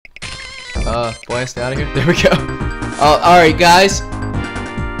blast out of here. There we go. Alright, guys.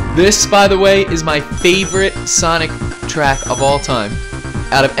 This, by the way, is my favorite Sonic track of all time.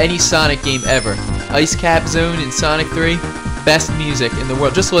 Out of any Sonic game ever. Ice Cap Zone in Sonic 3. Best music in the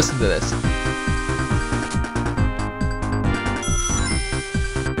world. Just listen to this.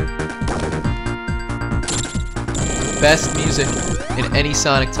 Best music in any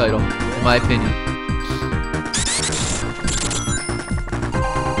Sonic title, in my opinion.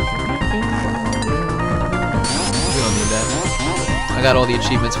 We don't need that. I got all the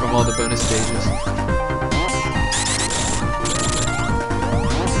achievements from all the bonus stages.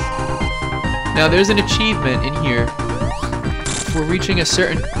 Now there's an achievement in here for reaching a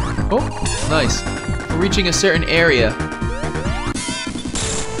certain... Oh, nice. For reaching a certain area.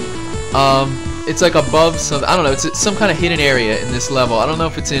 It's like above some... I don't know, it's some kind of hidden area in this level. I don't know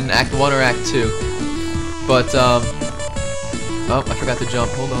if it's in Act 1 or Act 2. But, oh, I forgot to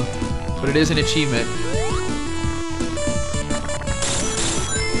jump. Hold on. But it is an achievement.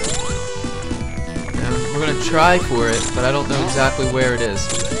 And we're gonna try for it, but I don't know exactly where it is.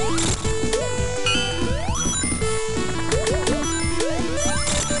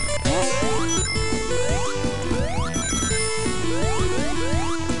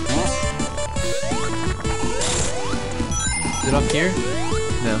 Is it up here?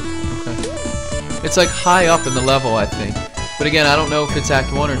 No. Okay. It's like high up in the level, I think. But again, I don't know if it's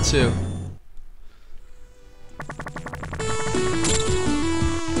Act 1 or 2.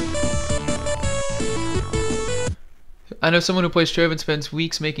 I know someone who plays Trove and spends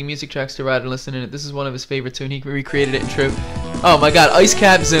weeks making music tracks to write and listen in it. This is one of his favorites too, and he recreated it in Trove. Oh my god, Ice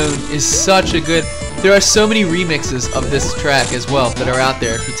Cap Zone is such a good... There are so many remixes of this track as well that are out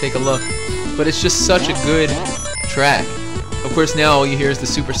there if you take a look. But it's just such a good track. Of course, now all you hear is the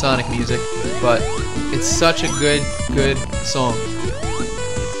supersonic music, but it's such a good song.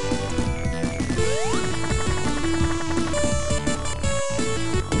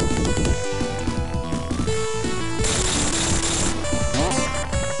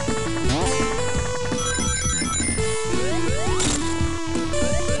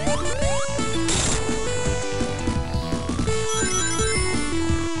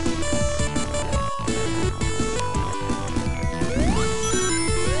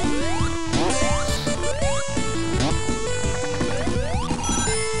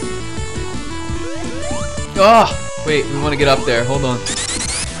 Oh, wait, we want to get up there. Hold on.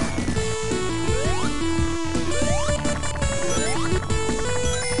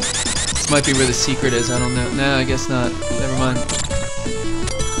 This might be where the secret is. I don't know. Nah, I guess not. Never mind.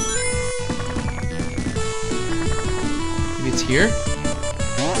 Maybe it's here?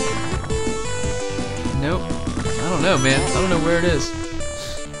 Nope. I don't know, man. I don't know where it is.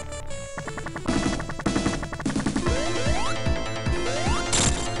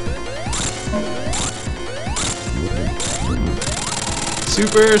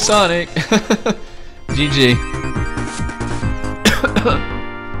 Super Sonic. GG.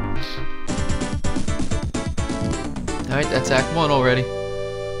 Alright, that's Act 1 already.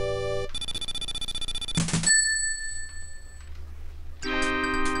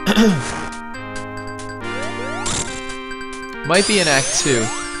 Might be in Act 2,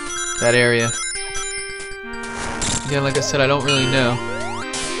 that area. Again, like I said, I don't really know.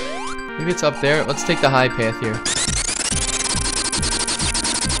 Maybe it's up there. Let's take the high path here.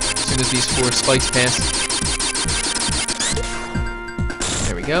 As soon as these 4 spikes pass.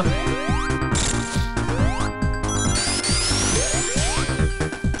 There we go.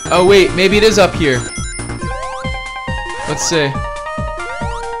 Oh wait, maybe it is up here. Let's see.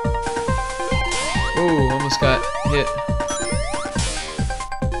 Oh, almost got hit.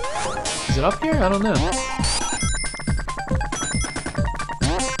 Is it up here? I don't know.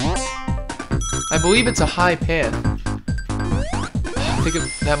 I believe it's a high path. I think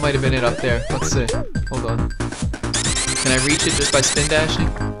that might have been it up there. Let's see. Hold on. Can I reach it just by spin dashing?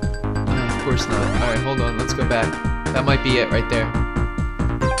 Of course not. Alright, hold on. Let's go back. That might be it right there.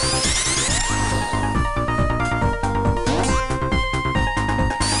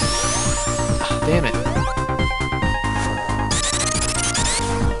 Oh, damn it.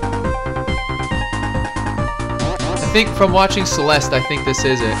 I think from watching Celeste, I think this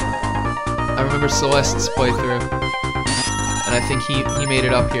is it. I remember Celeste's playthrough. And I think he made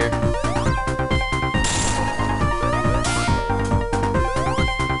it up here.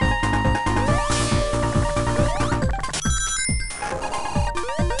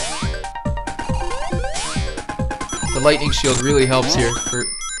 The lightning shield really helps here for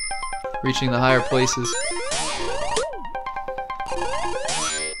reaching the higher places.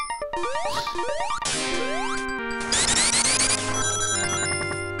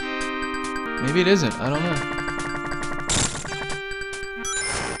 Maybe it isn't. I don't know.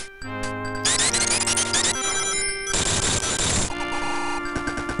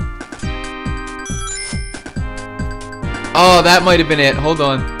 Oh, that might have been it. Hold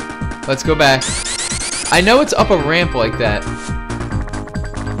on. Let's go back. I know it's up a ramp like that.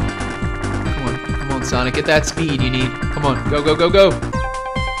 Come on, Sonic. Get that speed you need. Come on. Go, go, go, go.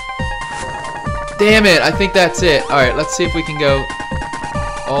 Damn it. I think that's it. Alright, let's see if we can go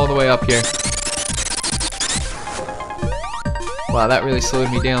all the way up here. Wow, that really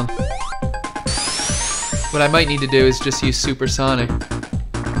slowed me down. What I might need to do is just use Supersonic.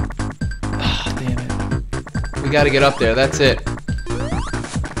 Ah, damn it. We gotta get up there. That's it.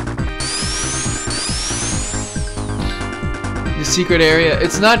 The secret area.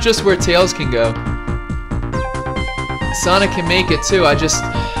 It's not just where Tails can go. Sonic can make it too. I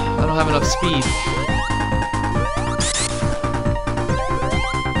don't have enough speed.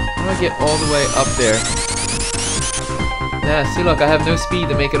 How do I get all the way up there? Yeah, see, look, I have no speed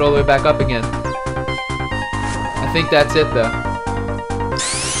to make it all the way back up again. I think that's it, though.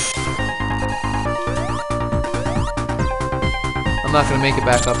 I'm not gonna make it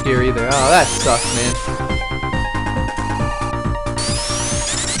back up here either. Oh, that sucks, man.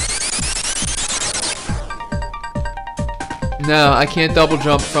 No, I can't double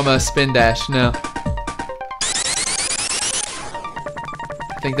jump from a spin dash, no.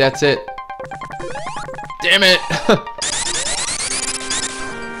 I think that's it. Damn it!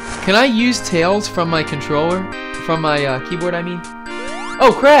 Can I use Tails from my controller? From my keyboard, I mean?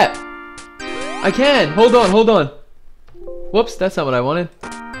 Oh, crap! I can! Hold on, hold on. Whoops, that's not what I wanted.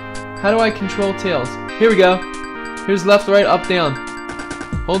 How do I control Tails? Here we go. Here's left, right, up, down.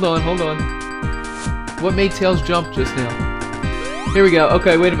 Hold on, hold on. What made Tails jump just now? Here we go.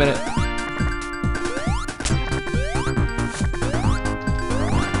 Okay, wait a minute.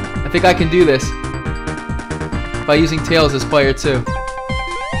 I think I can do this by using Tails as player 2.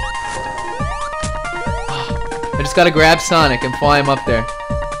 I just gotta grab Sonic and fly him up there.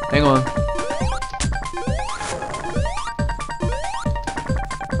 Hang on.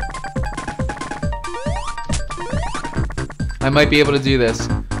 I might be able to do this.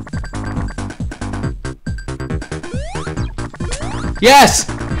 Yes!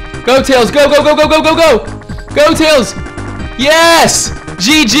 Go, Tails! Go, go, go, go, go, go, go! Go, Tails! Yes!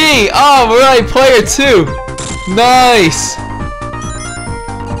 GG! Alright, player 2. Nice!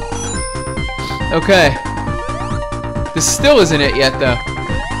 Okay. This still isn't it yet, though.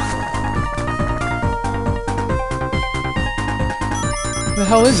 What the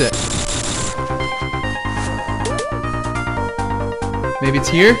hell is it? Maybe it's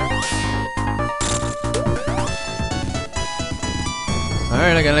here?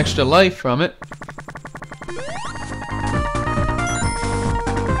 Alright, I got an extra life from it.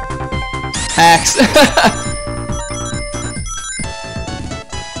 Hacks!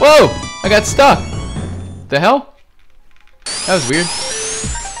 Whoa! I got stuck! The hell? That was weird.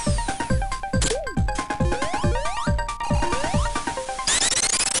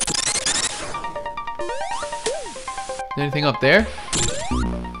 Anything up there?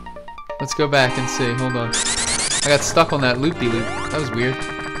 Let's go back and see. Hold on. I got stuck on that loop-de-loop. That was weird.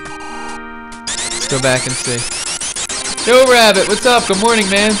 Let's go back and see. Yo, Rabbit, what's up? Good morning,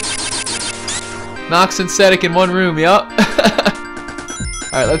 man. Nox and Cedric in one room, yup.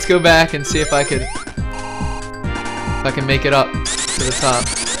 Alright, let's go back and see if I can make it up to the top.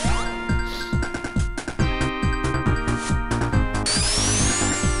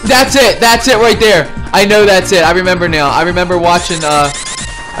 That's it right there. I know that's it. I remember now. I remember watching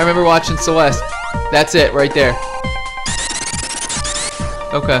Celeste. That's it right there.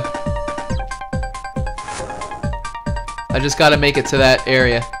 Okay. I just gotta make it to that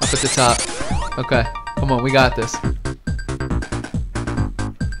area up at the top. Okay. Come on, we got this.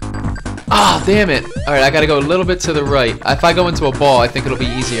 Ah, damn it. Alright, I gotta go a little bit to the right. If I go into a ball, I think it'll be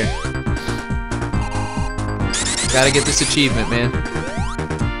easier. Gotta get this achievement, man.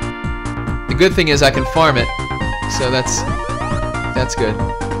 The good thing is I can farm it. So that's good.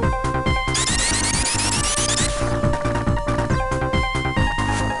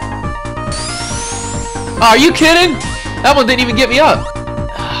 Oh, are you kidding? That one didn't even get me up.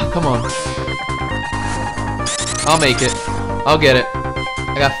 Ah, come on. I'll make it. I'll get it.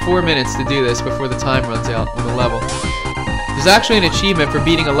 I got 4 minutes to do this before the time runs out on the level. There's actually an achievement for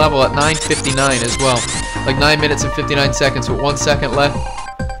beating a level at 9:59 as well. Like 9 minutes and 59 seconds with 1 second left.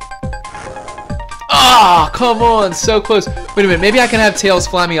 Ah, come on, so close. Wait a minute, maybe I can have Tails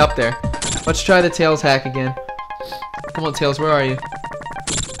fly me up there. Let's try the Tails hack again. Come on, Tails, where are you?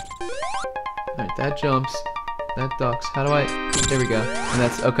 Alright, that jumps. That ducks. How do I? There we go. And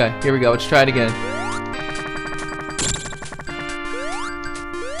that's okay. Here we go. Let's try it again.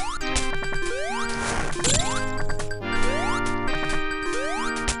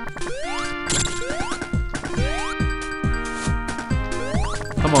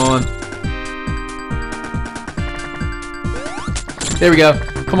 Come on. There we go.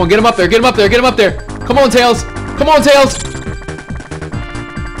 Come on, get him up there. Get him up there. Get him up there. Come on, Tails. Come on, Tails.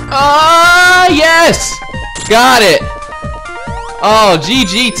 Ah, yes. Got it. Oh,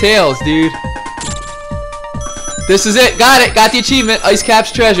 GG Tails, dude. This is it. Got it. Got the achievement. Ice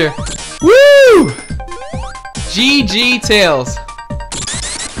Cap's treasure. Woo! GG Tails.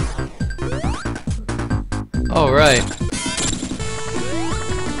 All right.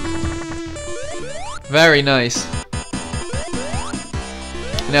 Very nice.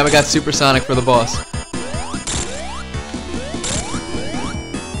 Now we got Supersonic for the boss.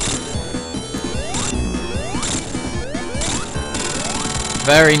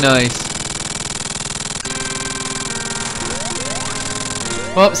 Very nice.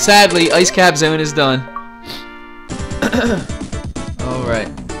 Well, sadly, Ice Cap Zone is done. Alright.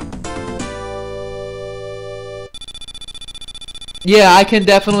 Yeah, I can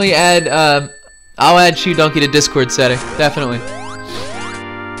definitely add, I'll add Shoe Donkey to Discord setting. Definitely.